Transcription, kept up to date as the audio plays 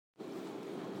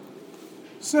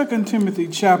2 Timothy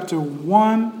chapter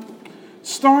 1,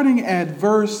 starting at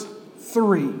verse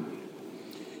 3,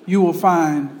 you will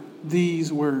find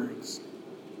these words.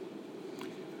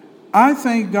 I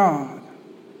thank God,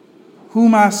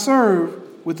 whom I serve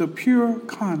with a pure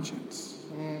conscience,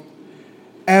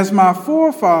 as my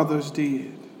forefathers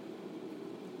did.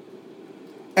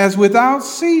 As without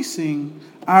ceasing,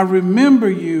 I remember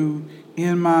you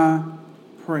in my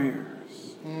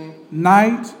prayers,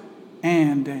 night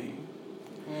and day,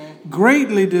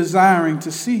 greatly desiring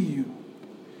to see you,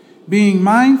 being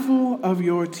mindful of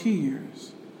your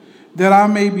tears, that I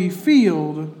may be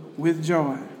filled with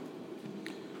joy.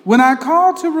 When I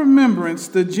call to remembrance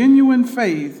the genuine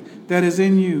faith that is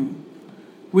in you,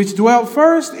 which dwelt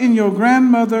first in your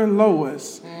grandmother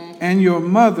Lois and your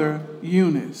mother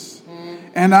Eunice,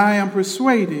 and I am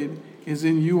persuaded is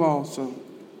in you also.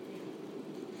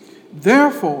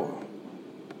 Therefore,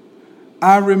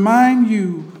 I remind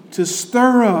you to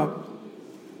stir up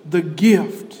the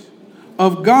gift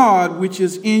of God which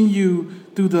is in you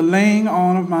through the laying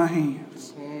on of my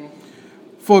hands.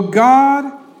 For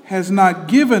God has not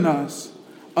given us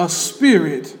a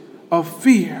spirit of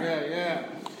fear,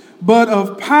 but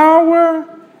of power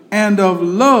and of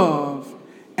love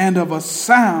and of a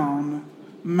sound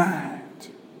mind.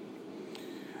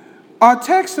 Our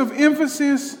text of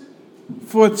emphasis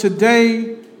for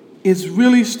today is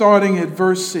really starting at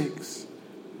verse 6.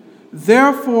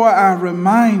 Therefore, I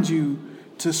remind you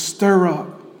to stir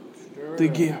up the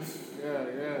gift.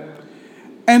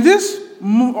 And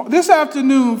this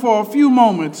afternoon, for a few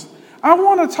moments, I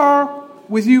want to talk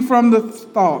with you from the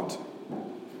thought,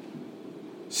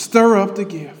 stir up the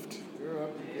gift.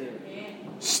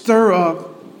 Stir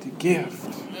up the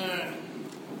gift.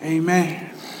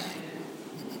 Amen.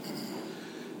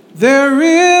 There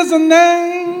is a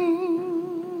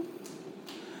name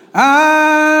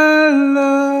I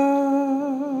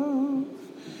love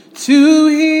to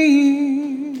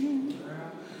hear.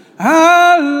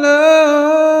 I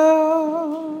love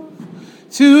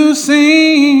to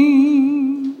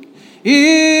sing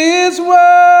His word.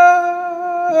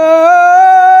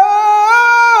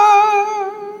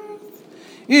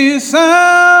 It sounds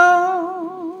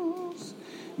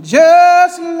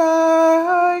just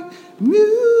like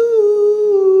music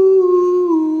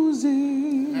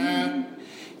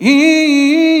in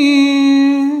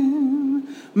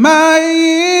my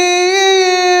ear,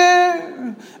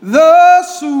 the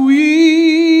sweetest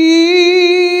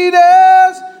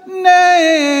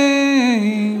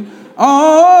name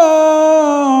on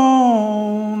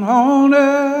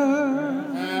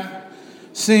earth,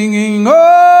 singing,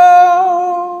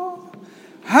 oh,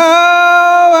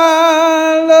 how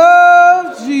I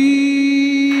love Jesus.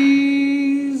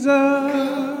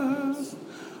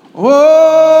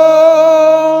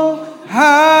 Oh,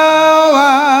 how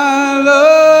I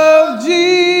love Jesus.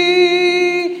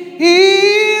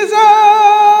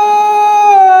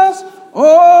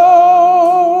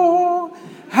 Oh,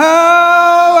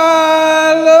 how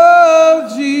I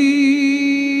love Jesus,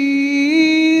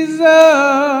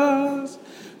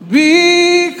 because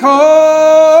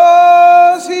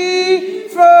He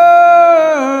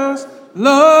first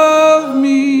loved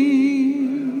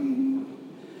me.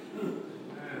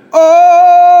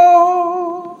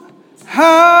 Oh,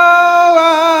 how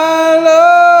I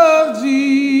love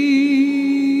Jesus,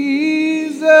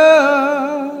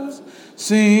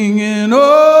 singing,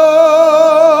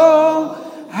 oh,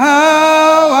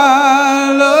 how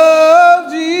I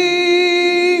love Jesus.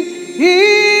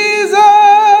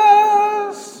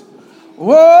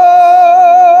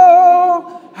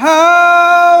 Oh,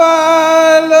 how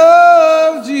I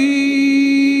love Jesus,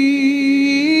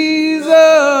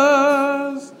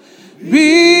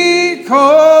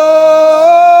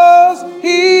 because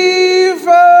He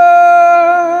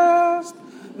first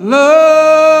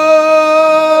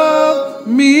loved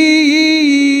me.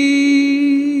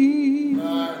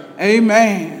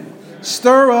 Amen.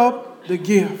 Stir up the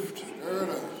gift.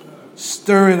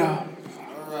 Stir it up.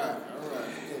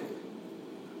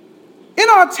 In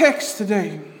our text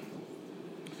today,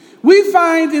 we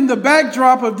find in the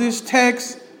backdrop of this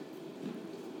text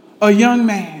a young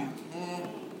man.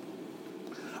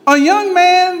 A young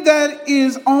man that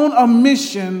is on a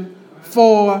mission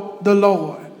for the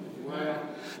Lord.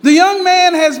 The young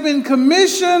man has been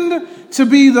commissioned to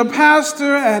be the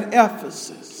pastor at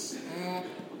Ephesus.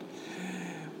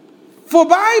 For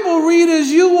Bible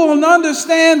readers, you will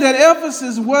understand that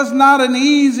Ephesus was not an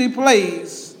easy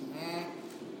place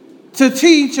to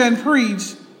teach and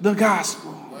preach the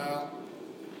gospel.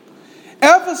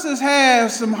 Ephesus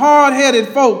has some hard-headed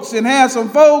folks and has some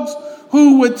folks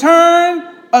who would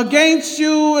turn against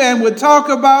you and would talk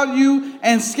about you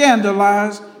and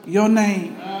scandalize your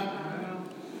name.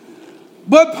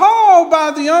 But Paul,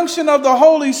 by the unction of the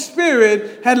Holy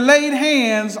Spirit, had laid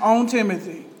hands on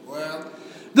Timothy.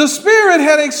 The Spirit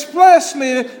had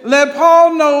expressly let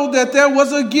Paul know that there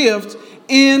was a gift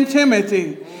in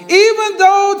Timothy. Even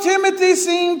though Timothy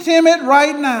seemed timid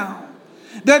right now,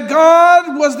 that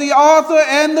God was the author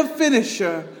and the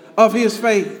finisher of his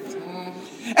faith.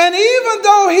 And even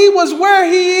though he was where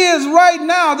he is right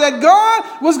now, that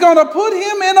God was going to put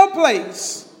him in a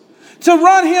place to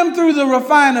run him through the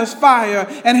refiner's fire,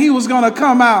 and he was going to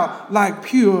come out like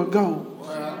pure gold.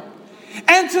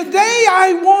 And today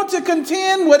I want to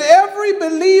contend with every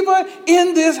believer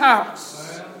in this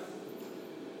house.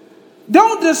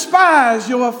 Don't despise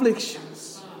your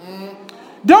afflictions.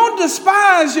 Don't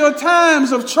despise your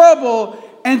times of trouble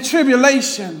and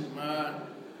tribulation.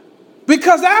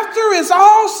 Because after it's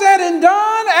all said and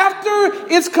done,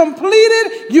 after it's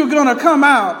completed, you're going to come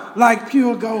out like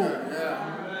pure gold.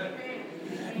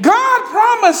 God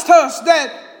promised us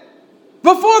that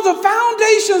before the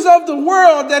foundations of the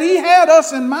world that he had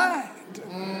us in mind.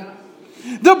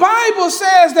 The Bible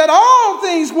says that all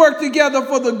things work together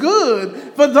for the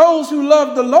good for those who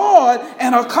love the Lord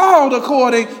and are called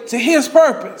according to his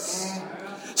purpose.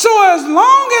 So as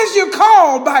long as you're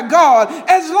called by God,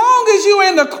 as long as you're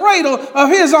in the cradle of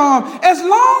his arm, as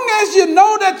long as you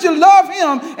know that you love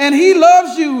him and he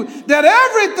loves you, that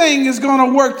everything is going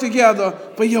to work together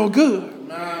for your good.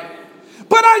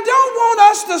 But I don't want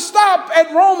us to stop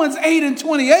at Romans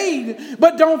 8:28,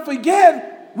 but don't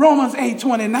forget Romans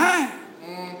 8:29.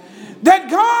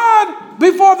 That God,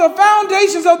 before the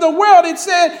foundations of the world, it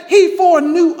said he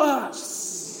foreknew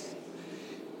us.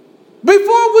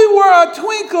 Before we were a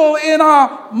twinkle in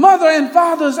our mother and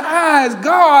father's eyes,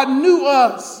 God knew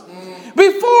us.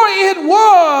 Before it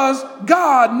was,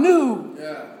 God knew.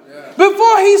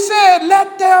 Before he said,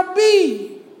 let there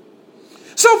be.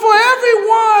 So for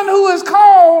everyone who is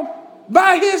called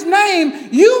by his name,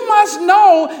 you must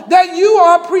know that you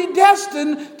are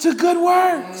predestined to good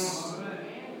works.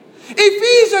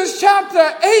 Ephesians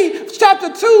chapter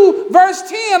 2, verse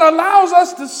 10 allows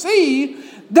us to see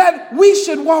that we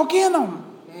should walk in them.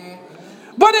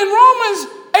 But in Romans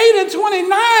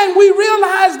 8:29, we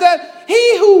realize that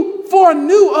he who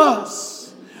foreknew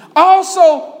us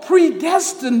also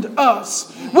predestined us,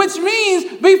 which means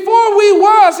before we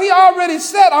was, he already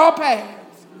set our path.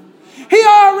 He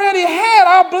already had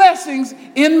our blessings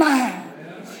in mind.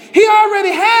 He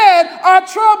already had our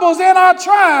troubles and our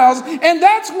trials. And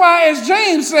that's why, as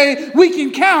James said, we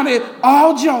can count it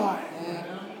all joy.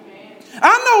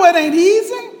 I know it ain't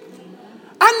easy.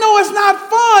 I know it's not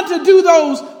fun to do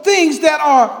those things that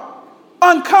are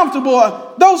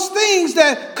uncomfortable, those things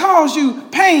that cause you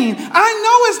pain. I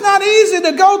know it's not easy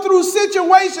to go through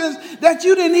situations that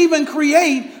you didn't even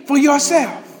create for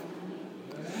yourself.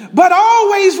 But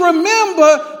always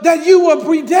remember that you were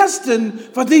predestined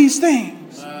for these things.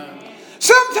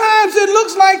 Sometimes it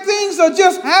looks like things are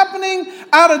just happening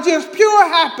out of just pure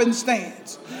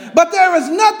happenstance. But there is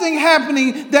nothing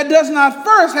happening that does not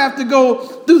first have to go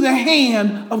through the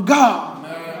hand of God.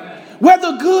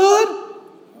 Whether good,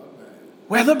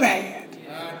 whether bad,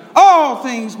 all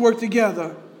things work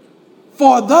together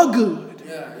for the good.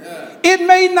 It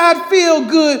may not feel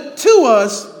good to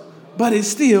us, but it's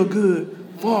still good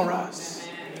for us.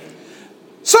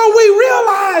 So we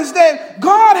realize that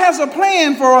God has a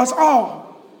plan for us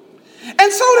all.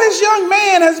 And so this young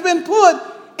man has been put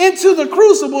into the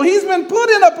crucible. He's been put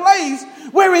in a place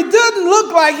where it doesn't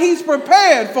look like he's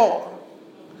prepared for.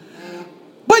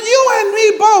 But you and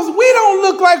me both, we don't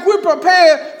look like we're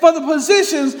prepared for the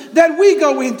positions that we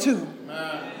go into.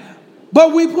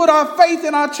 But we put our faith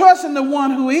and our trust in the one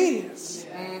who is.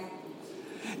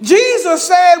 Jesus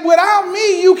said, without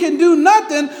me, you can do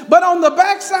nothing. But on the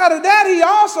backside of that, he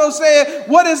also said,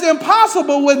 what is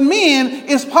impossible with men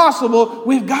is possible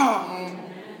with God.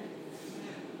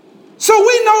 So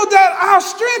we know that our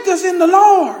strength is in the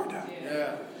Lord.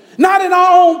 Not in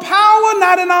our own power,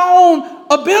 not in our own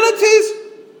abilities,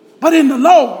 but in the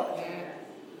Lord.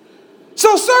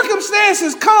 So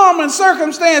circumstances come and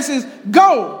circumstances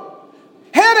go.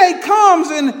 Headache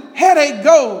comes and headache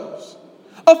goes.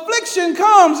 Affliction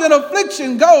comes and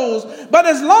affliction goes. But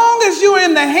as long as you're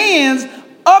in the hands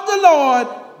of the Lord,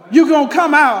 you're going to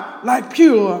come out like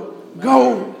pure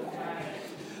gold.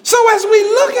 So as we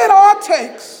look at our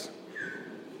text,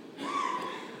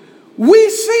 we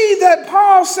see that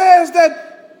Paul says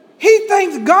that he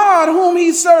thanks God whom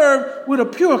he served with a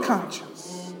pure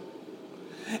conscience.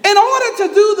 In order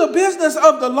to do the business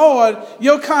of the Lord,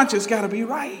 your conscience got to be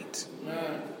right.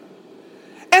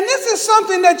 And this is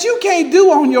something that you can't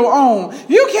do on your own.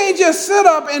 You can't just sit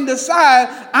up and decide,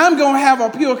 I'm going to have a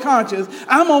pure conscience.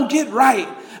 I'm going to get right.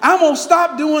 I'm going to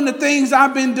stop doing the things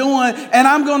I've been doing, and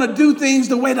I'm going to do things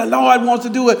the way the Lord wants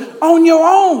to do it on your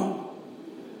own.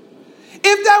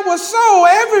 If that was so,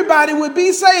 everybody would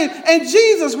be saved, and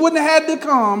Jesus wouldn't have had to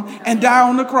come and die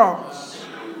on the cross.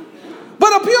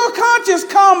 But a pure conscience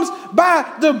comes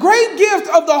by the great gift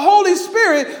of the Holy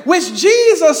Spirit, which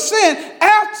Jesus sent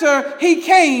after he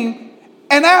came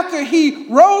and after he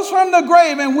rose from the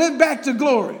grave and went back to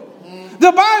glory.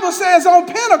 The Bible says on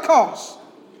Pentecost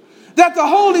that the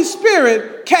Holy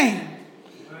Spirit came.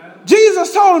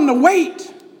 Jesus told him to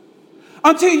wait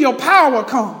until your power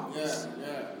comes.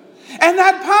 And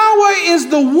that power is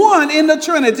the one in the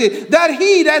Trinity,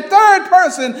 that third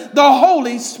person, the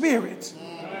Holy Spirit.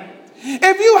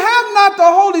 If you have not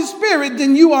the Holy Spirit,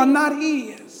 then you are not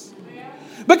his.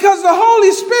 Because the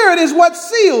Holy Spirit is what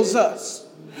seals us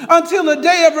until the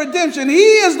day of redemption. He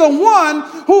is the one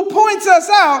who points us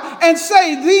out and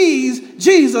say, these,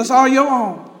 Jesus, are your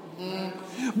own.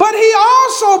 But he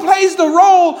also plays the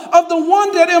role of the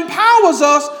one that empowers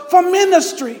us for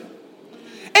ministry.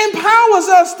 Empowers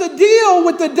us to deal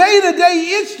with the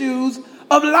day-to-day issues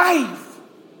of life.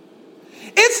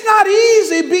 It's not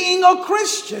easy being a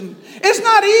Christian. It's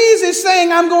not easy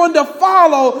saying I'm going to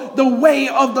follow the way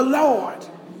of the Lord.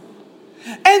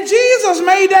 And Jesus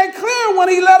made that clear when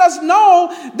he let us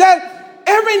know that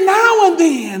every now and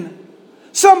then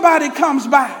somebody comes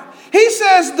by. He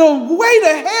says the way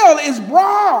to hell is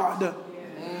broad,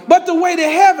 but the way to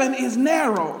heaven is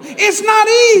narrow. It's not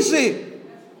easy,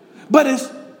 but it's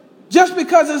just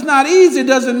because it's not easy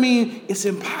doesn't mean it's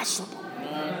impossible.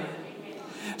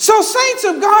 So, saints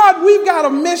of God, we've got a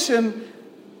mission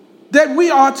that we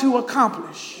are to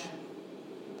accomplish.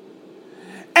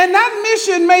 And that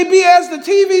mission may be, as the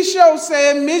TV show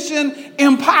said, mission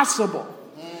impossible.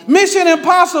 Mission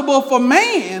impossible for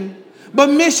man,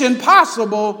 but mission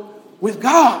possible with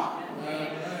God.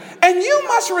 And you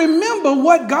must remember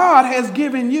what God has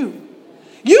given you.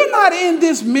 You're not in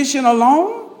this mission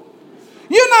alone.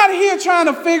 You're not here trying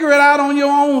to figure it out on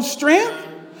your own strength.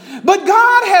 But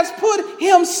God has put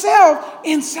himself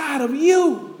inside of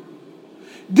you.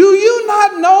 Do you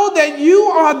not know that you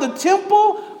are the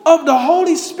temple of the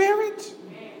Holy Spirit?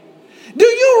 Do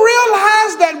you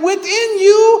realize that within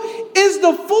you is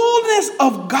the fullness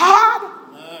of God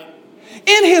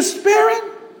in his Spirit?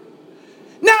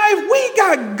 Now, if we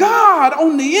got God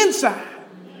on the inside,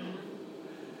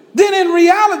 then in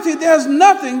reality, there's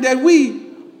nothing that we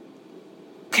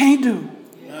can't do.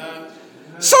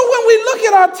 So when we look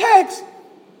at our text,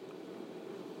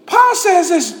 Paul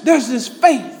says there's this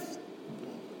faith.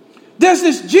 There's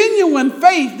this genuine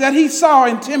faith that he saw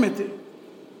in Timothy.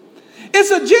 It's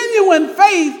a genuine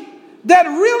faith that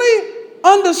really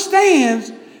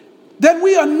understands that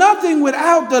we are nothing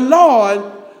without the Lord,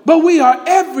 but we are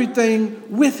everything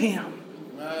with him.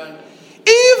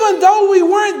 Even though we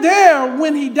weren't there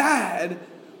when he died,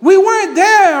 we weren't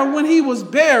there when he was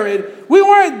buried, we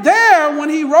weren't there when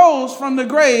he rose from the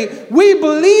grave, we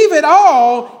believe it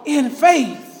all in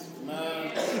faith.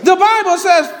 The Bible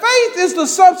says faith is the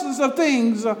substance of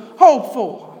things hoped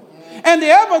for and the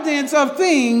evidence of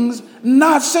things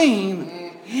not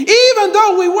seen. Even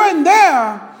though we weren't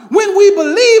there, when we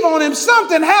believe on him,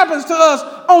 something happens to us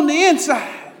on the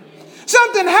inside.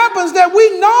 Something happens that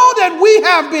we know that we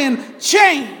have been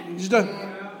changed.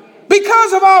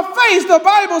 Because of our faith, the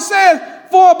Bible says,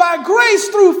 for by grace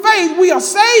through faith we are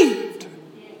saved.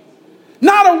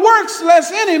 Not of works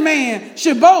lest any man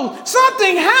should boast.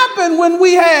 Something happened when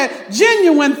we had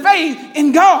genuine faith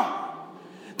in God.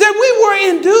 That we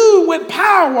were endued with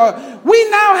power. We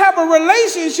now have a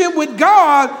relationship with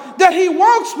God that he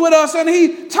walks with us and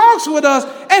he talks with us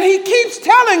and he keeps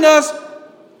telling us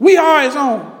we are his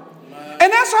own.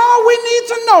 And that's all we need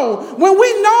to know. When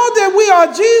we know that we are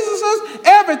Jesus's,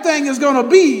 everything is going to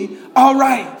be all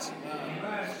right.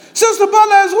 Sister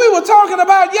Butler, as we were talking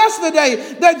about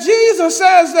yesterday, that Jesus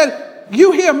says that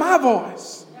you hear my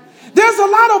voice. There's a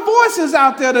lot of voices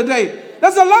out there today.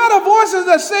 There's a lot of voices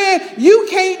that say you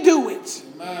can't do it.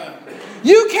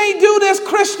 You can't do this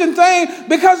Christian thing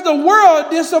because the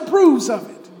world disapproves of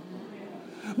it.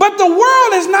 But the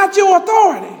world is not your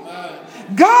authority.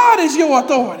 God is your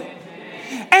authority.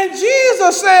 And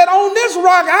Jesus said, on this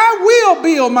rock I will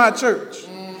build my church.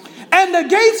 And the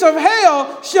gates of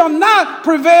hell shall not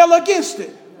prevail against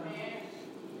it.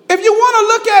 If you want to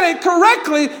look at it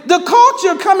correctly, the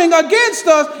culture coming against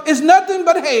us is nothing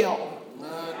but hell.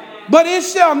 But it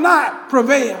shall not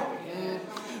prevail.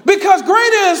 Because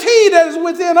greater is he that is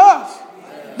within us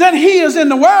than he is in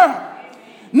the world.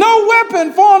 No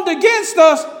weapon formed against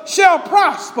us shall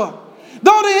prosper.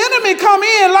 Though the enemy come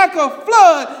in like a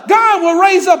flood, God will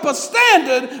raise up a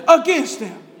standard against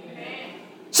them.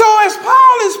 So as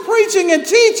Paul is preaching and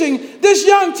teaching this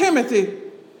young Timothy,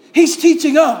 he's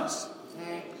teaching us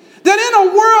that in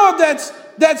a world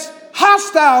that's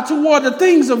hostile toward the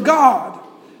things of God,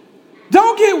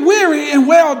 don't get weary in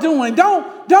well-doing.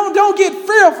 Don't get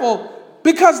fearful,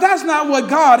 because that's not what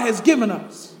God has given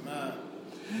us.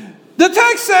 The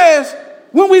text says,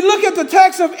 when we look at the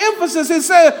text of emphasis, it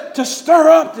says to stir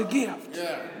up the gift.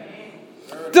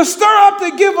 To stir up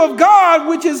the gift of God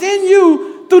which is in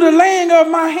you through the laying of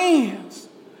my hands.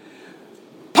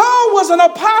 Paul was an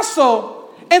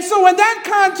apostle, and so in that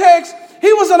context,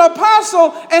 he was an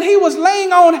apostle and he was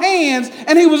laying on hands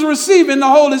and he was receiving the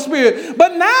Holy Spirit.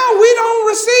 But now we don't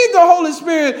receive the Holy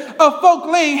Spirit of folk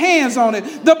laying hands on it.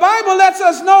 The Bible lets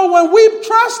us know when we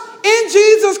trust in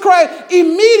Jesus Christ,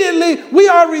 immediately we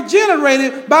are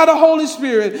regenerated by the Holy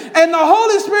Spirit. And the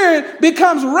Holy Spirit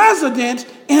becomes resident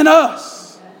in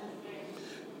us.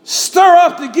 Stir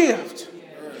up the gift.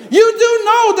 You do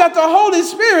know that the Holy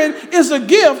Spirit is a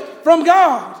gift from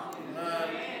God.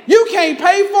 You can't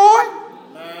pay for it.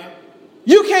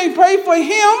 You can't pray for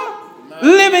him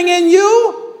living in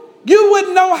you. You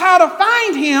wouldn't know how to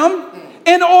find him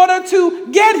in order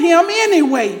to get him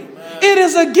anyway. It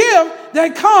is a gift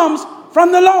that comes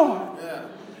from the Lord.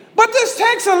 But this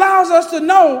text allows us to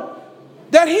know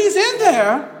that he's in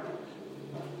there.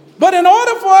 But in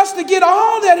order for us to get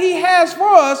all that he has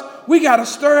for us, we got to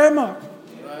stir him up.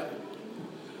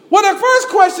 Well, the first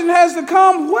question has to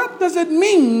come, what does it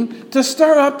mean to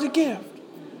stir up the gift?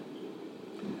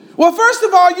 Well, first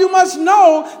of all, you must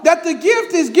know that the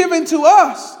gift is given to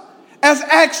us, as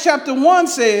Acts chapter 1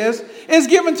 says, is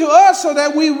given to us so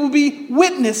that we will be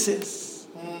witnesses.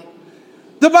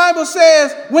 The Bible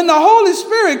says, when the Holy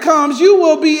Spirit comes, you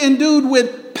will be endued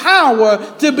with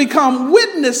power to become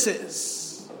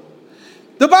witnesses.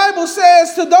 The Bible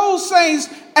says to those saints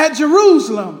at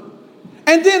Jerusalem,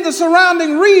 and then the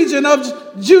surrounding region of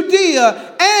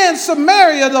Judea and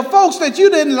Samaria, the folks that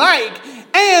you didn't like,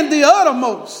 and the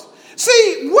uttermost.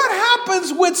 See, what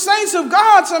happens with saints of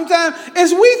God sometimes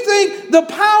is we think the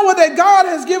power that God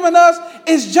has given us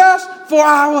is just for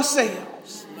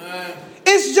ourselves.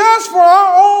 It's just for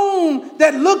our own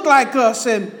that look like us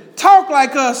and talk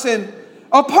like us and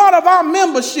are part of our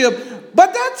membership.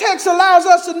 But that text allows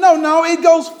us to know, no, it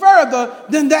goes further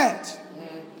than that.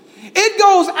 It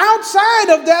goes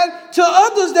outside of that to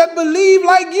others that believe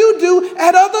like you do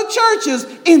at other churches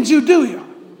in Judea.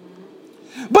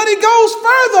 But it goes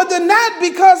further than that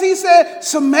because he said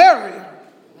Samaria.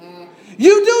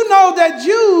 You do know that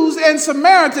Jews and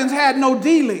Samaritans had no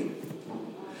dealing.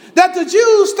 That the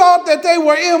Jews thought that they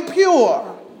were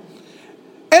impure.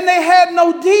 And they had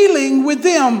no dealing with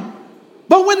them.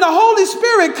 But when the Holy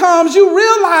Spirit comes, you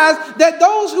realize that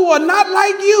those who are not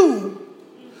like you,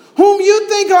 whom you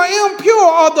think are impure,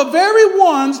 are the very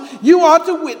ones you are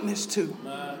to witness to.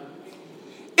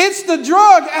 It's the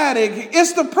drug addict,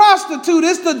 it's the prostitute,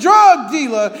 it's the drug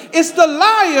dealer, it's the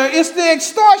liar, it's the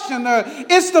extortioner,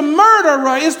 it's the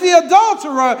murderer, it's the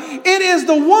adulterer. It is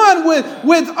the one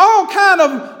with all kind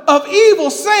of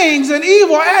evil sayings and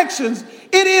evil actions.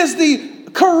 It is the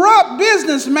corrupt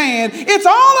businessman. It's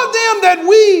all of them that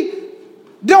we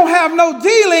don't have no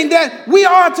dealing that we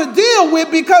are to deal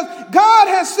with, because God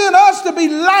has sent us to be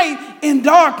light in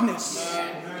darkness.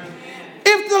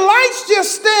 If the lights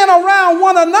just stand around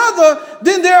one another,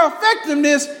 then their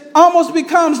effectiveness almost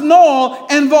becomes null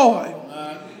and void.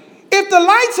 If the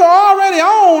lights are already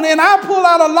on and I pull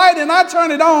out a light and I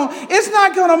turn it on, it's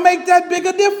not going to make that big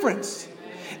a difference,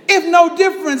 if no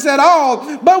difference at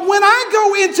all. But when I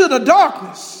go into the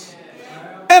darkness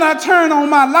and I turn on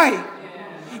my light,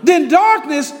 then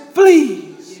darkness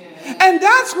flees. And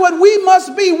that's what we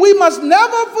must be. We must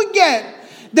never forget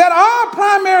that our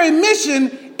primary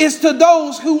mission is to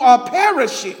those who are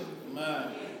perishing,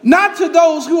 not to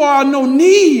those who are in no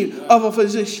need of a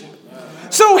physician.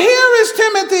 So here is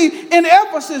Timothy in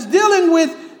Ephesus dealing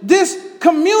with this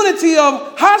community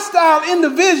of hostile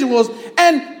individuals.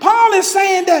 And Paul is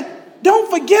saying that don't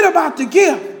forget about the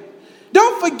gift.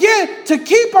 Don't forget to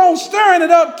keep on stirring it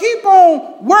up. Keep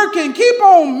on working. Keep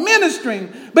on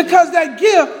ministering, because that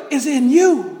gift is in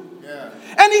you.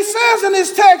 And he says in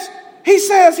this text, he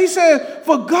says,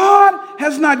 for God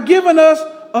has not given us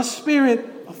a spirit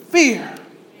of fear.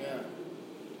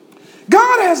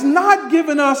 God has not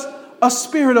given us a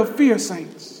spirit of fear,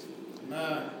 saints.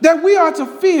 That we are to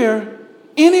fear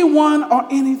anyone or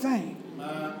anything.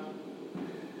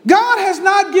 God has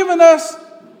not given us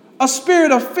a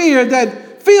spirit of fear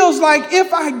that feels like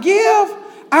if I give,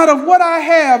 out of what I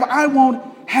have, I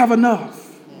won't have enough.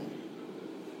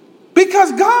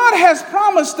 Because God has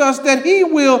promised us that he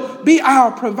will be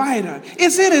our provider.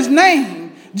 It's in his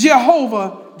name,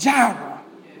 Jehovah Jireh,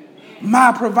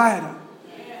 my provider.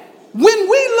 When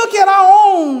we look at our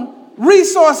own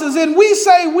resources and we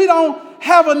say we don't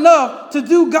have enough to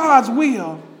do God's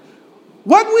will,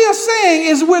 what we are saying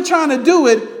is we're trying to do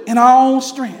it in our own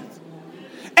strength.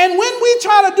 And when we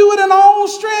try to do it in our own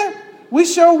strength, we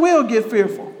sure will get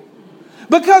fearful.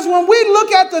 Because when we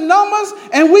look at the numbers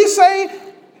and we say,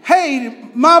 hey,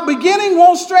 my beginning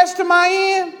won't stretch to my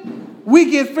end, we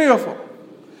get fearful.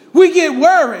 We get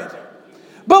worried.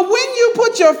 But when you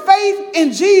put your faith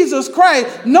in Jesus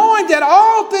Christ, knowing that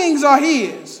all things are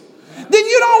his, then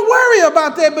you don't worry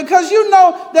about that, because you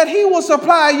know that he will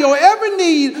supply your every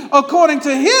need according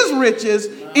to his riches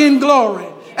in glory.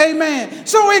 Amen.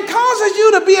 So it causes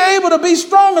you to be able to be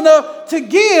strong enough to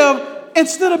give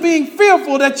instead of being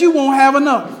fearful that you won't have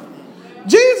enough.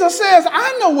 Jesus says,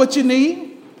 I know what you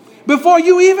need before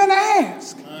you even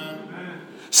ask.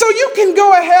 So you can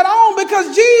go ahead on,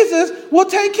 because Jesus will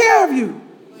take care of you.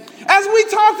 As we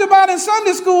talked about in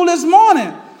Sunday school this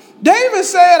morning, David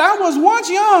said, I was once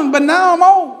young, but now I'm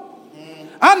old.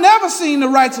 I never seen the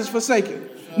righteous forsaken,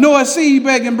 nor a seed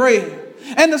begging bread.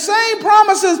 And the same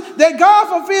promises that God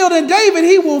fulfilled in David,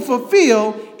 he will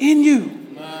fulfill in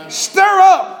you. Stir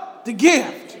up the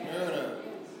gift.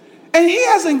 And he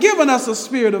hasn't given us a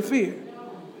spirit of fear.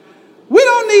 We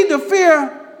don't need to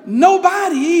fear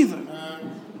nobody either.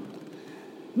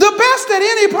 The best that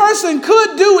any person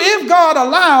could do, if God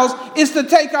allows, is to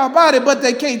take our body, but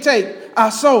they can't take our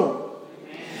soul.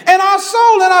 And our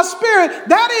soul and our spirit,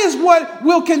 that is what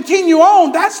will continue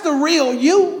on. That's the real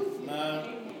you.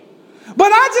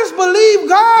 But I just believe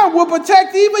God will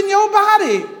protect even your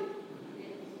body.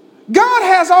 God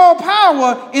has all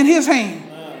power in his hand.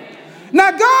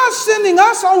 Now God's sending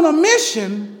us on a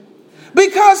mission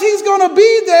because he's going to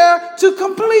be there to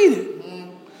complete it.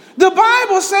 The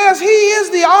Bible says he is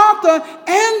the author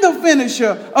and the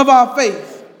finisher of our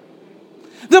faith.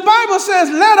 The Bible says,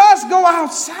 let us go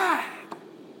outside.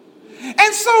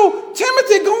 And so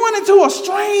Timothy, going into a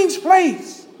strange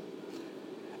place,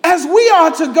 as we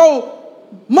are to go,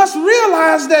 must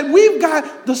realize that we've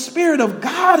got the Spirit of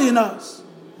God in us.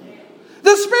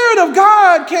 The Spirit of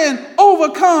God can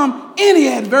overcome any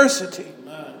adversity,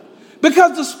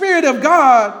 because the Spirit of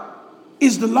God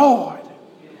is the Lord.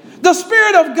 The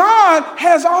Spirit of God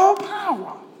has all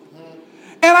power.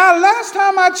 And last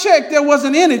time I checked, there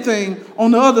wasn't anything on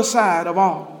the other side of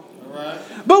all.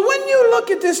 But when you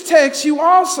look at this text, you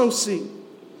also see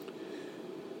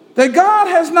that God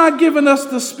has not given us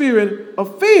the spirit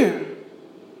of fear,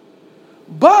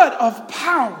 but of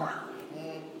power.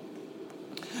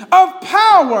 Of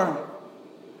power.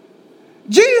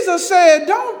 Jesus said,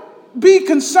 don't be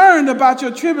concerned about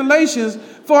your tribulations,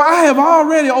 for I have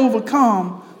already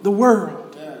overcome the world.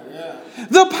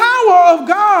 The power of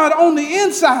God on the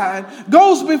inside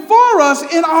goes before us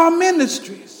in our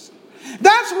ministries.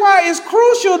 That's why it's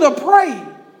crucial to pray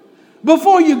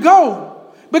before you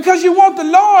go, because you want the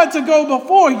Lord to go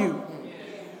before you.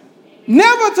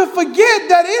 Never to forget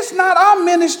that it's not our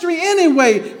ministry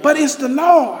anyway, but it's the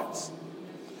Lord's.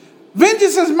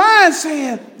 Vengeance is mine,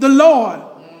 said the Lord.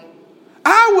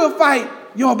 I will fight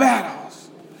your battles.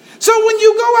 So when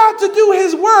you go out to do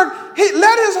his work,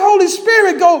 let his Holy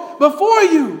Spirit go before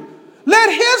you.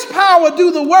 Let his power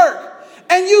do the work,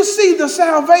 and you see the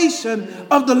salvation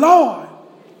of the Lord.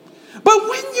 But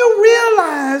when you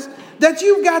realize that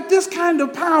you've got this kind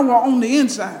of power on the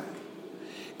inside,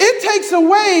 it takes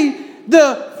away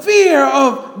the fear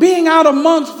of being out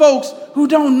amongst folks who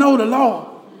don't know the Lord.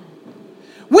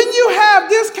 When you have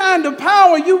this kind of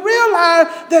power, you realize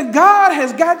that God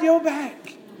has got your back.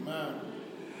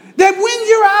 That when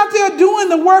you're out there doing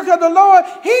the work of the Lord,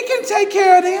 he can take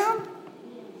care of them.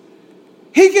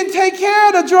 He can take care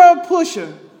of the drug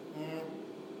pusher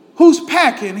who's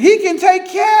packing. He can take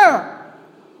care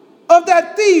of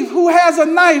that thief who has a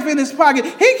knife in his pocket.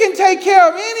 He can take care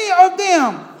of any of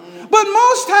them. But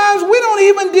most times we don't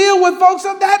even deal with folks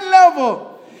at that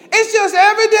level. It's just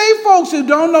everyday folks who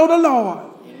don't know the Lord.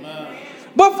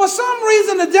 But for some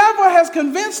reason, the devil has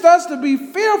convinced us to be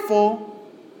fearful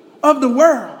of the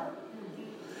world.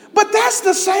 But that's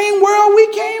the same world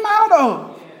we came out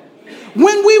of.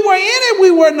 When we were in it,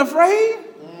 we weren't afraid.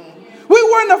 We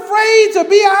weren't afraid to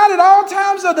be out at all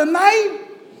times of the night.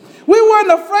 We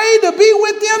weren't afraid to be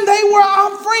with them. They were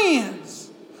our friends.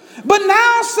 But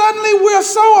now suddenly we're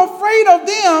so afraid of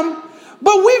them,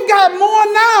 but we've got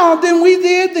more now than we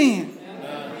did then.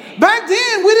 Back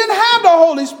then, we didn't have the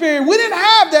Holy Spirit. We didn't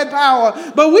have that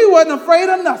power, but we wasn't afraid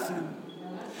of nothing.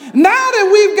 Now that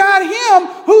we've got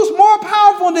him who's more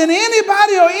powerful than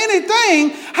anybody or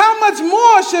anything, how much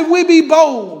more should we be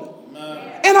bold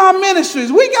in our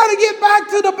ministries? We got to get back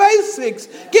to the basics,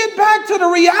 get back to the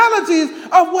realities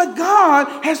of what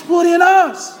God has put in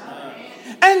us.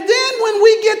 And then when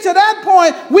we get to that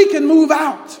point, we can move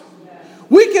out.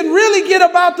 We can really get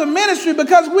about the ministry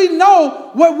because we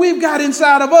know what we've got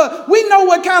inside of us. We know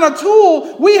what kind of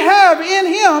tool we have in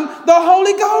him, the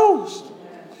Holy Ghost.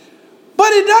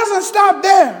 But it doesn't stop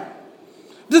there.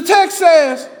 The text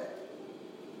says,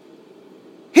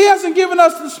 he hasn't given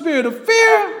us the spirit of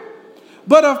fear,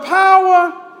 but of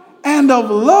power and of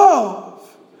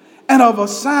love and of a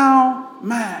sound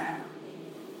mind.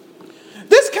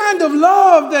 This kind of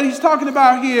love that he's talking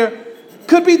about here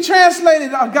could be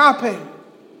translated agape.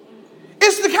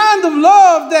 It's the kind of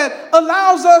love that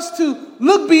allows us to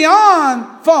look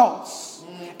beyond faults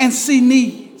and see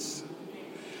needs.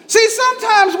 See,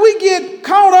 sometimes we get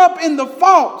caught up in the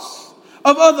faults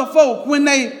of other folk when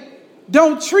they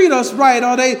don't treat us right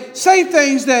or they say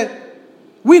things that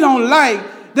we don't like.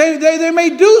 They may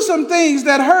do some things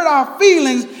that hurt our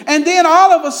feelings, and then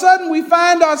all of a sudden we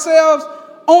find ourselves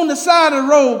on the side of the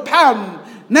road pouting.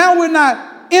 Now we're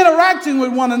not interacting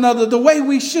with one another the way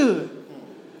we should.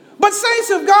 But saints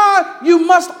of God, you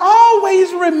must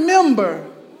always remember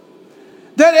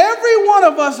that every one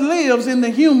of us lives in the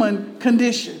human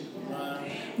condition.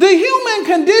 The human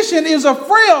condition is a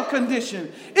frail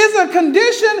condition. It's a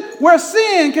condition where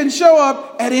sin can show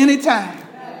up at any time.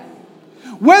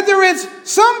 Whether it's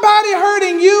somebody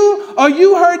hurting you or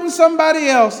you hurting somebody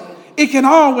else, it can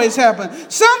always happen.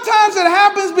 Sometimes it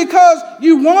happens because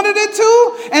you wanted it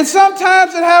to, and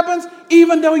sometimes it happens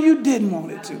even though you didn't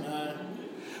want it to.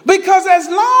 Because as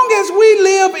long as we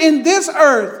live in this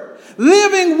earth,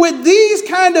 living with these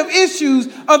kind of issues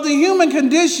of the human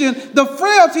condition, the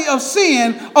frailty of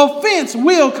sin, offense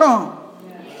will come.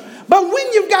 But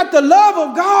when you've got the love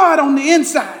of God on the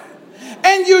inside,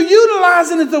 and you're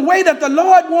utilizing it the way that the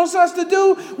Lord wants us to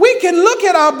do, we can look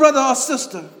at our brother or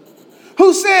sister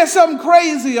who said something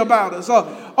crazy about us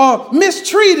or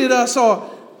mistreated us or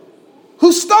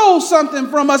who stole something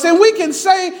from us, and we can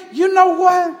say, you know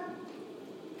what?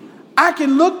 I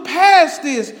can look past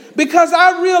this because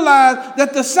I realize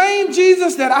that the same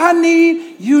Jesus that I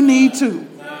need, you need too.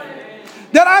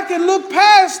 That I can look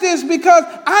past this because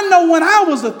I know when I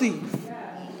was a thief.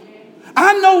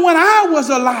 I know when I was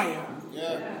a liar.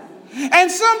 And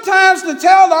sometimes, to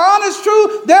tell the honest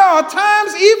truth, there are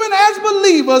times, even as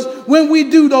believers, when we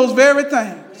do those very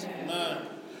things.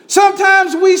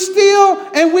 Sometimes we steal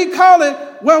and we call it,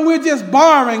 well, we're just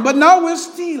borrowing, but no, we're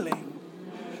stealing.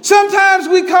 Sometimes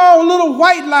we call little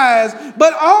white lies,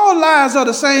 but all lies are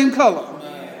the same color.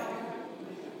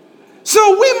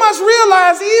 So we must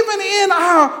realize, even in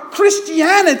our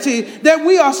Christianity, that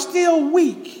we are still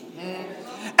weak.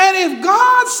 And if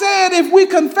God said if we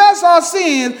confess our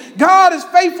sins, God is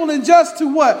faithful and just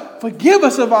to what? Forgive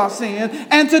us of our sins,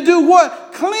 and to do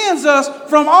what? Cleanse us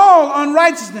from all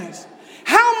unrighteousness.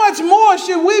 How much more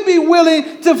should we be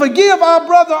willing to forgive our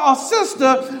brother or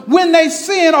sister when they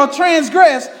sin or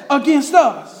transgress against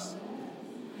us?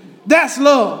 That's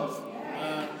love.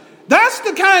 That's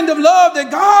the kind of love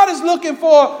that God is looking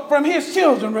for from his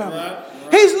children, brother.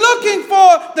 He's looking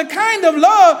for the kind of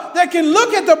love that can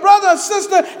look at the brother or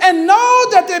sister and know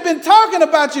that they've been talking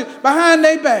about you behind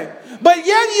their back. But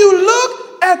yet you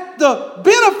look at the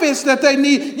benefits that they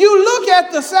need. You look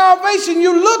at the salvation.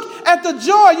 You look at the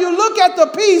joy. You look at the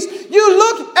peace. You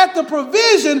look at the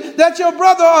provision that your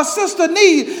brother or sister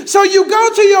needs. So you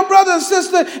go to your brother and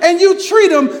sister and you treat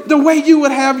them the way you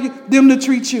would have them to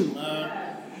treat you.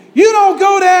 You don't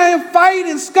go there and fight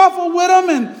and scuffle with them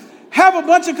and have a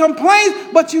bunch of complaints,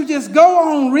 but you just go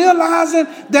on realizing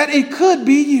that it could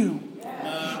be you.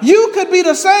 You could be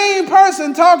the same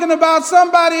person talking about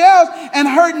somebody else and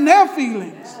hurting their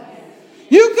feelings.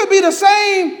 You could be the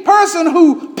same person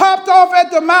who popped off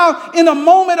at the mouth in a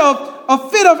moment of a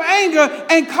fit of anger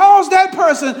and caused that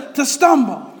person to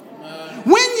stumble.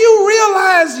 When you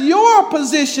realize your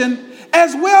position,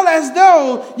 as well as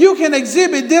though you can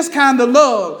exhibit this kind of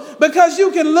love, because you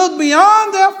can look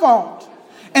beyond their fault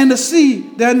and to see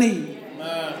their need.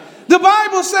 The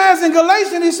Bible says in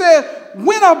Galatians, he said,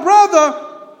 when a brother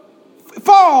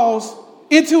falls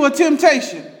into a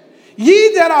temptation,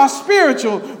 ye that are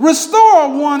spiritual,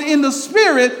 restore one in the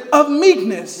spirit of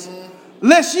meekness,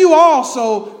 lest you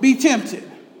also be tempted.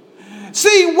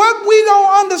 See, what we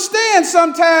don't understand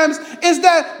sometimes is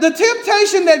that the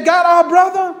temptation that got our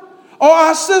brother or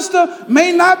our sister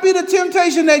may not be the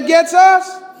temptation that gets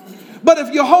us, but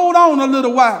if you hold on a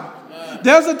little while,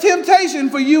 there's a temptation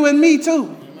for you and me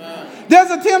too. There's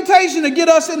a temptation to get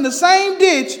us in the same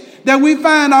ditch that we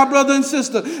find our brother and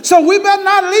sister. So we better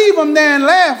not leave them there and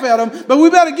laugh at them, but we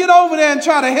better get over there and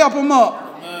try to help them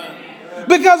up.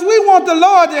 Because we want the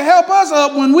Lord to help us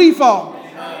up when we fall.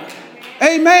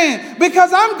 Amen.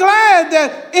 Because I'm glad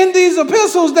that in these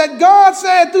epistles that God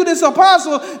said through this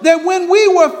apostle that when we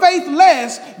were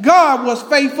faithless, God was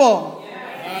faithful.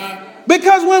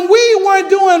 Because when we weren't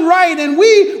doing right and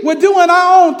we were doing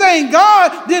our own thing,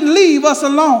 God didn't leave us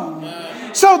alone.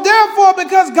 So therefore,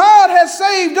 because God has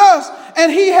saved us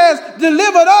and he has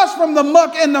delivered us from the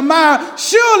muck and the mire,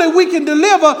 surely we can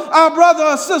deliver our brother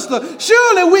or sister.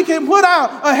 Surely we can put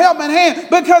out a helping hand,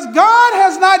 because God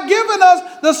has not given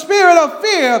us the spirit of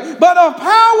fear, but of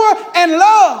power and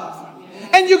love.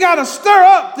 And you got to stir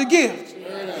up the gift.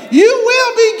 You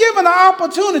will be given an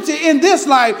opportunity in this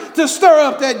life to stir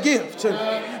up that gift.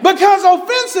 Because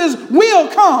offenses will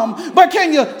come, but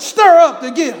can you stir up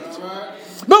the gift?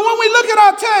 But when we look at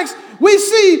our text, we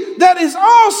see that it's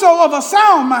also of a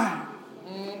sound mind.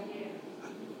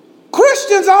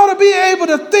 Christians ought to be able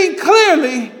to think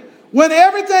clearly when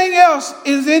everything else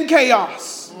is in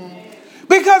chaos.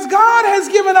 Because God has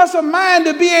given us a mind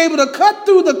to be able to cut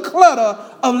through the clutter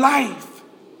of life.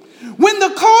 When the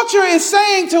culture is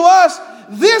saying to us,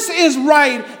 this is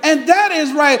right and that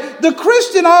is right, the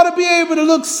Christian ought to be able to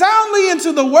look soundly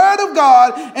into the Word of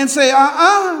God and say,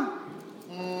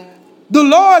 the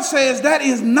Lord says that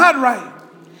is not right.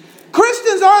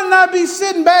 Christians ought not be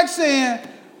sitting back saying,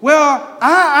 well,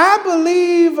 I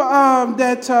believe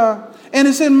that, and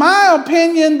it's in my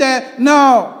opinion that,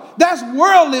 no, that's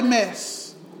worldly mess.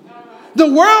 The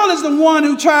world is the one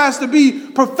who tries to be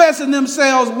professing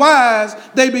themselves wise,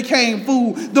 they became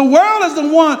fool. The world is the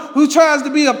one who tries to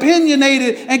be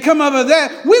opinionated and come up with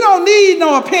that. We don't need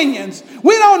no opinions.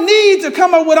 We don't need to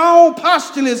come up with our own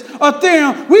postulates or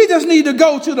theorem. We just need to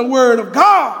go to the Word of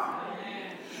God.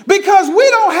 Because we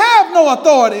don't have no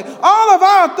authority. All of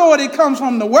our authority comes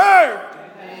from the Word.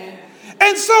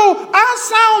 And so our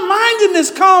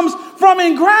sound-mindedness comes from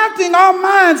engrafting our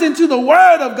minds into the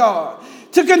Word of God.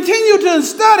 To continue to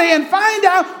study and find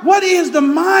out what is the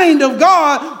mind of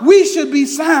God, we should be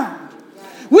sound.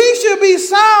 We should be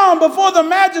sound before the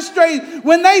magistrate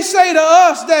when they say to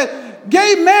us that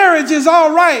gay marriage is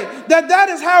all right, that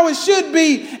is how it should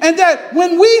be, and that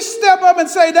when we step up and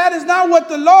say that is not what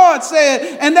the Lord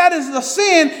said and that is the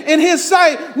sin in his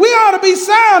sight, we ought to be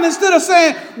sound instead of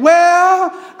saying,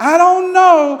 well, I don't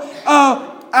know.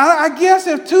 I guess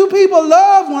if two people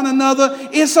love one another,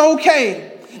 it's okay.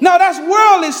 No, that's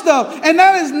worldly stuff, and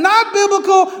that is not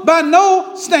biblical by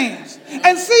no stance.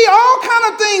 And see, all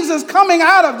kind of things is coming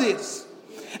out of this.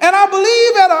 And I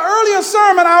believe at an earlier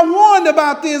sermon I warned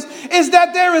about this, is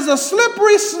that there is a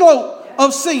slippery slope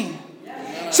of sin.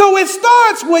 So it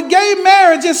starts with gay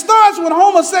marriage. It starts with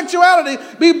homosexuality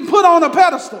being put on a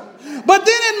pedestal. But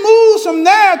then it moves from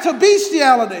there to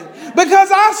bestiality. Because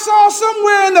I saw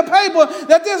somewhere in the paper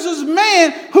that this was a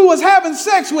man who was having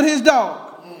sex with his dog.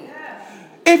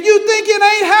 If you think it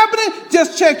ain't happening,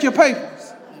 just check your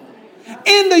papers.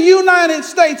 In the United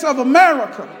States of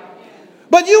America.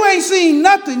 But you ain't seen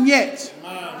nothing yet.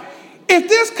 If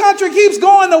this country keeps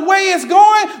going the way it's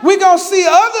going, we're going to see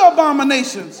other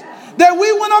abominations that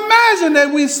we wouldn't imagine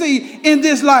that we see in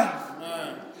this life.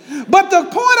 But the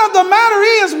point of the matter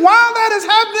is, while that is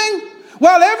happening,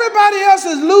 while everybody else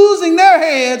is losing their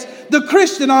heads, the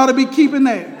Christian ought to be keeping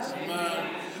theirs.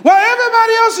 While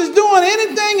everybody else is doing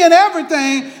anything and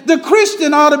everything, the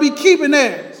Christian ought to be keeping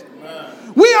theirs.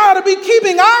 We ought to be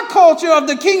keeping our culture of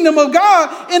the kingdom of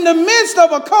God in the midst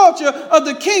of a culture of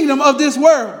the kingdom of this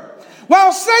world.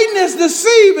 While Satan is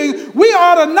deceiving, we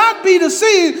ought to not be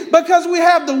deceived, because we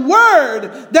have the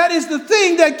Word that is the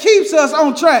thing that keeps us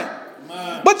on track.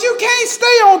 But you can't stay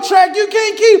on track. You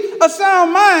can't keep a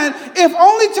sound mind if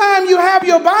only time you have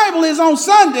your Bible is on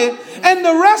Sunday and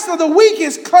the rest of the week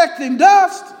is collecting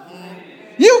dust.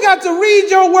 You got to read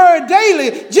your Word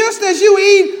daily. Just as you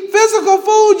eat physical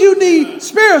food, you need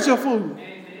spiritual food.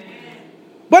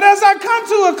 But as I come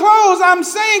to a close, I'm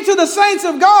saying to the saints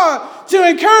of God to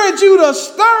encourage you to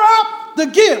stir up the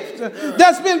gift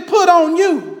that's been put on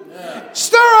you.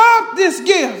 Stir up this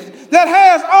gift that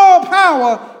has all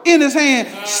power in his hand.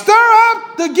 Stir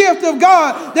up the gift of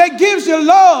God that gives you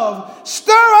love.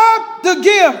 Stir up the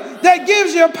gift that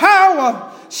gives you power.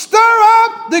 Stir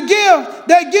up the gift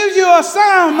that gives you a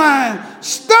sound mind.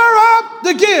 Stir up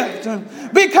the gift.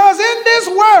 Because in this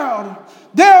world,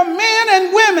 there are men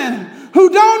and women who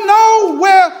don't know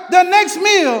where the next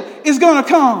meal is going to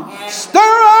come. Stir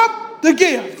up the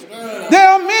gift. There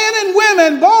are men and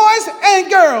women, boys and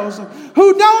girls,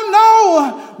 who don't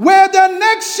know where the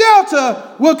next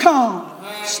shelter will come.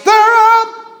 Stir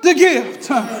up the gift.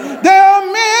 There are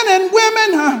men and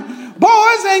women,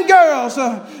 boys and girls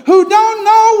who don't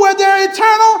know where their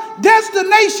eternal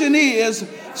destination is.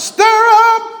 Stir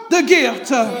up the gift.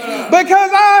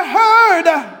 Because I heard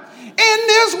in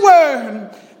this word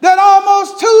that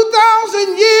almost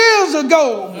 2,000 years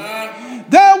ago,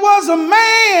 there was a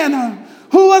man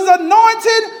who was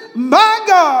anointed by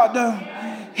God.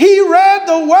 He read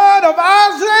the word of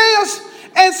Isaiah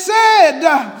and said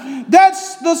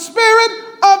that the Spirit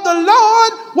of the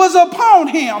Lord was upon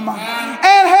him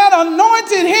and had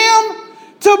anointed him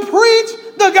to preach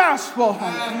the gospel.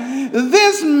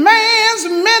 This man's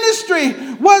ministry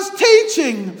was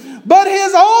teaching, but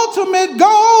his ultimate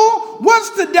goal was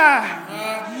to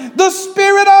die. The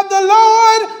Spirit of the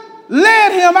Lord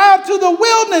led him out to the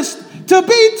wilderness to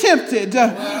be tempted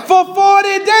for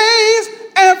 40 days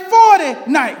and 40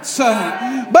 nights.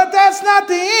 But that's not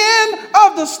the end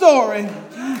of the story.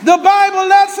 The Bible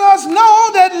lets us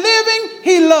know that living,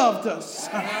 he loved us.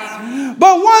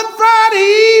 But one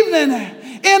Friday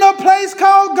evening in a place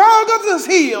called Golgotha's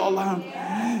Hill,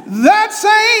 that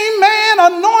same man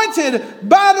anointed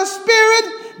by the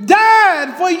Spirit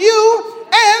died for you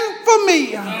and for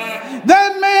me.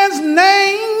 That man's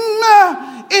name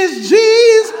is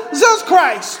Jesus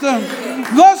Christ,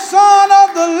 the Son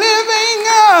of the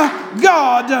living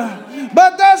God.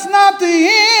 But that's not the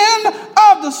end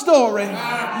of the story.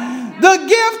 The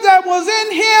gift that was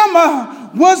in him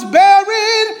was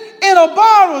buried in a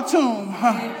borrowed tomb.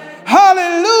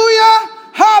 Hallelujah,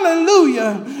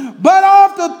 hallelujah. But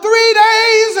after 3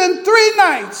 days and 3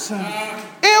 nights,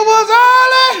 it was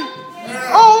early,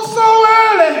 oh so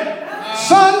early,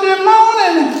 Sunday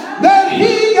morning, that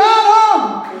he got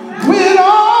up with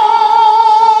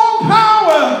all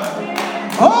power,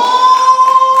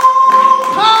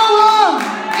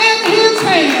 in his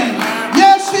hand.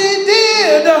 Yes, he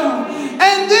did.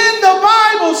 And then the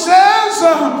Bible says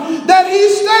that he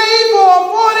stayed for a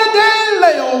 40-day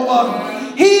layover.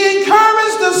 He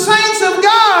encouraged the saints of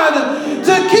God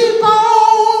to keep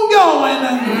on going.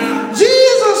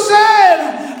 Jesus said,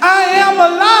 I am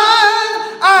alive,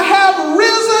 I have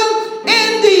risen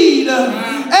indeed.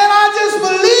 And I just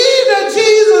believe that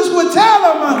Jesus would tell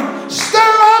them,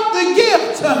 stir up the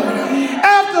gift.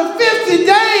 After 50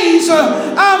 days,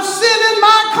 I'm sending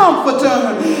my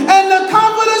comforter, and the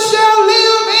comforter shall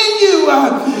live in you.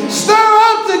 Stir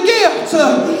up the gift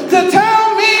to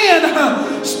tell men,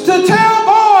 to tell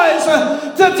boys,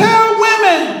 to tell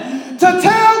women, to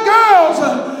tell girls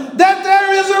that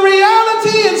there is a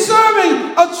reality in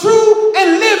serving a true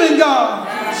and living God.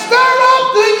 Stir up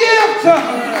the gift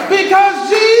because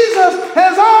Jesus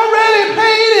has already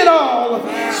paid it all.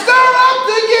 Stir up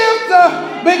the gift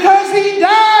because he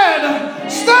died.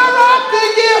 Stir up the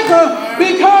gift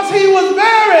because he was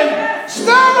buried.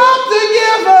 Stir up the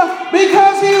gift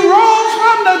because he rose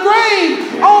from the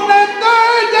grave on that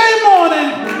 3rd day morning.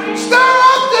 Stir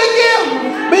up the gift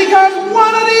because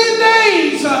one of these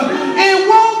days, it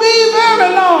won't be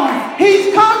very long,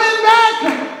 he's coming back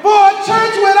for a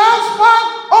church without spot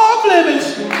or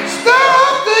blemish. Stir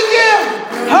up the gift,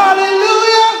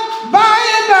 hallelujah, by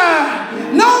and by.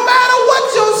 No matter what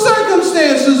your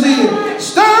circumstances is,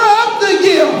 stir up the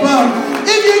gift.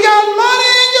 If you got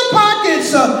money in your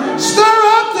pockets, stir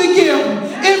up the gift.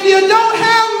 If you don't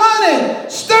have money,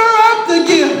 stir up the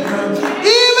gift.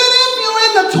 Even if you're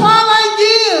in the twilight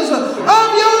years of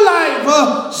your life,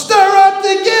 stir up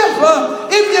the gift.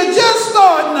 If you're just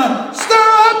starting, stir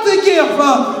up the gift.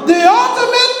 The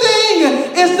ultimate thing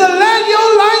is to let your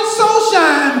light so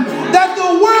shine that the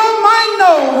world might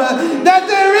know that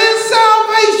there is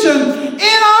salvation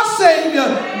in our Savior,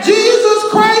 Jesus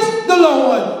Christ the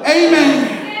Lord.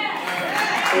 Amen.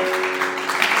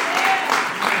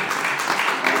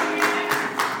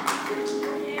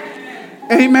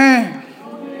 Amen.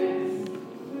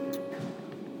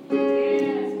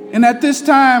 And at this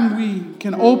time, we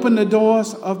can open the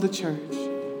doors of the church.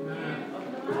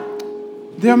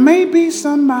 There may be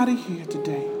somebody here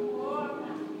today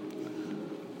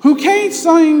who can't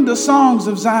sing the songs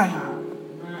of Zion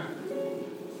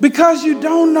because you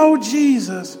don't know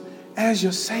Jesus as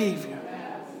your Savior.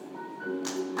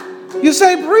 You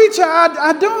say, preacher,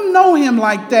 I don't know him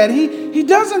like that. He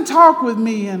doesn't talk with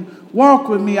me and walk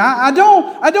with me. I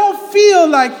don't feel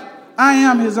like I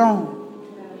am his own.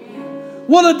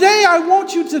 Well, today I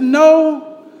want you to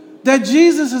know that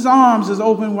Jesus' arms is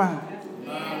open wide.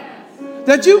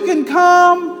 That you can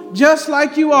come just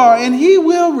like you are and he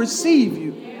will receive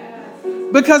you.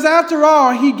 Because after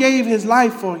all, he gave his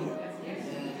life for you.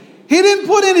 He didn't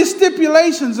put any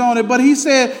stipulations on it, but he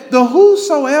said, the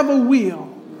whosoever will,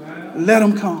 let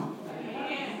him come.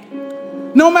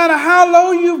 No matter how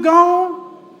low you've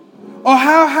gone or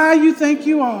how high you think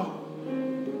you are,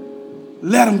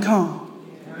 let him come.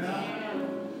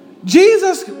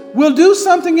 Jesus will do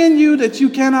something in you that you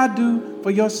cannot do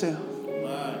for yourself.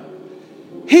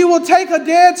 He will take a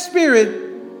dead spirit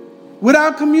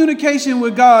without communication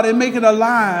with God and make it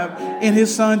alive in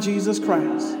his son, Jesus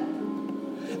Christ.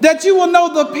 That you will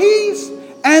know the peace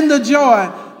and the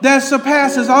joy that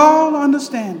surpasses all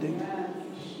understanding.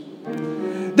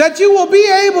 That you will be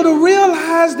able to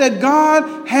realize that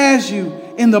God has you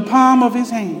in the palm of his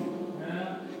hand.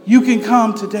 You can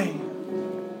come today.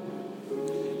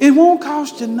 It won't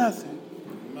cost you nothing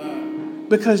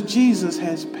because Jesus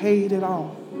has paid it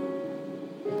all.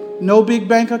 No big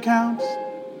bank accounts,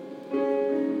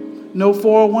 no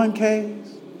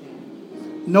 401ks,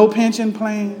 no pension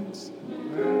plans,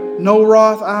 no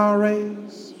Roth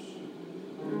IRAs.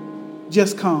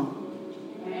 Just come.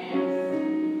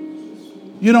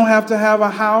 You don't have to have a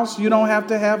house. You don't have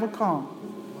to have a car.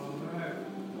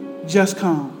 Just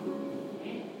come.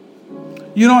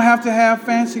 You don't have to have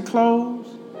fancy clothes.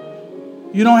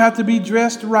 You don't have to be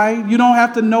dressed right. You don't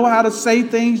have to know how to say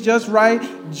things just right.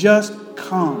 Just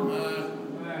come.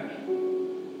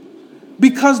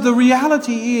 Because the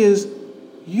reality is,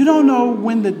 you don't know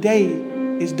when the day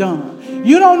is done.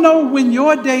 You don't know when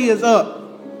your day is up.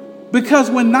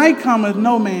 Because when night cometh,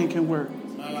 no man can work.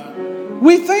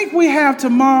 We think we have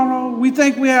tomorrow. We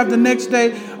think we have the next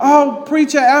day. Oh,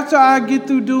 preacher, after I get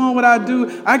through doing what I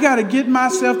do, I got to get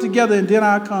myself together and then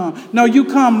I'll come. No, you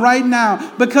come right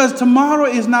now because tomorrow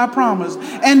is not promised.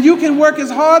 And you can work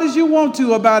as hard as you want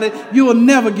to about it. You will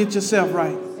never get yourself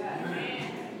right.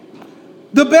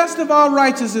 The best of all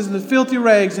righteousness is the filthy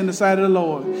rags in the sight of the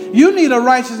Lord. You need a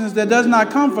righteousness that does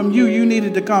not come from you. You need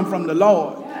it to come from the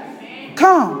Lord.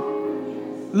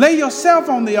 Come. Lay yourself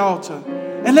on the altar.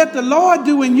 And let the Lord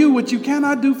do in you what you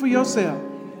cannot do for yourself.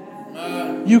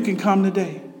 You can come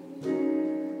today.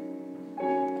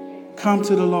 Come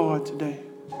to the Lord today.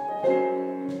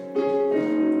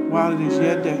 While it is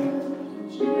yet day.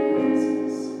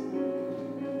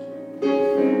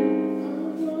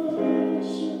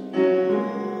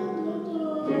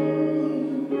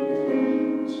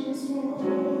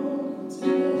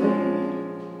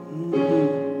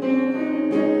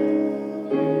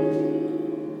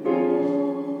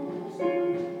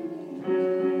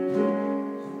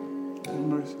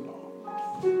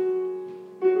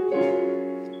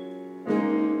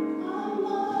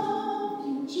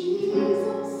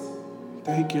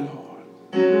 Thank you, Lord.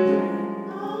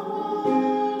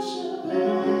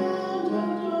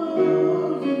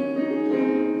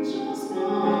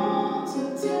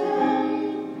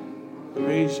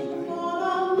 Praise you, Lord.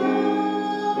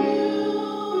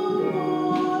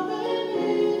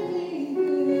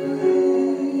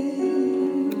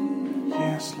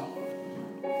 Yes, Lord.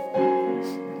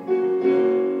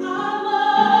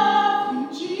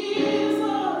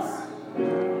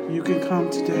 You can come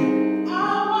today.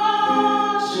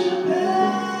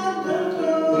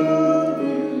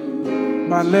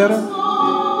 By letter,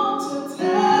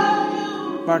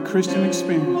 by Christian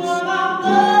experience.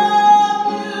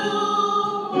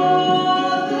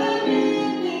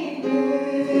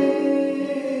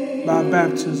 By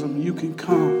baptism, you can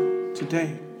come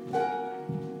today.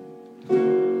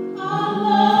 I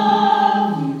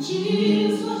love you,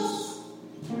 Jesus.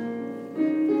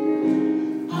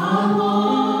 I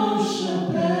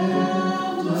worship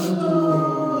and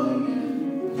adore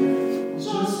you.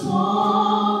 Just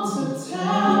want to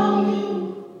tell you,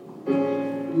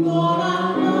 Lord, I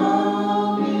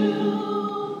love you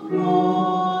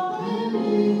more than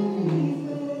anything.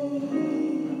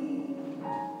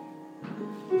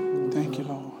 Thank you,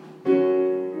 Lord.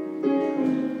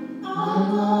 I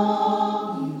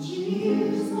love you,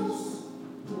 Jesus.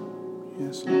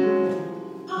 Yes, Lord.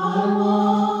 I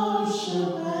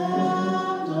worship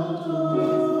and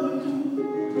adore you.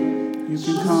 You can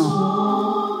Just come.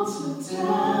 want to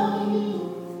tell you,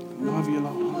 Love you,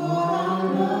 Lord. Lord, I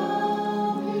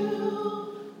love you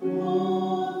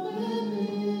more than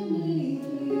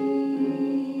anything.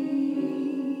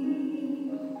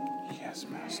 Yes,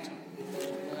 Master.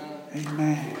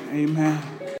 Amen.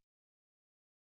 Amen.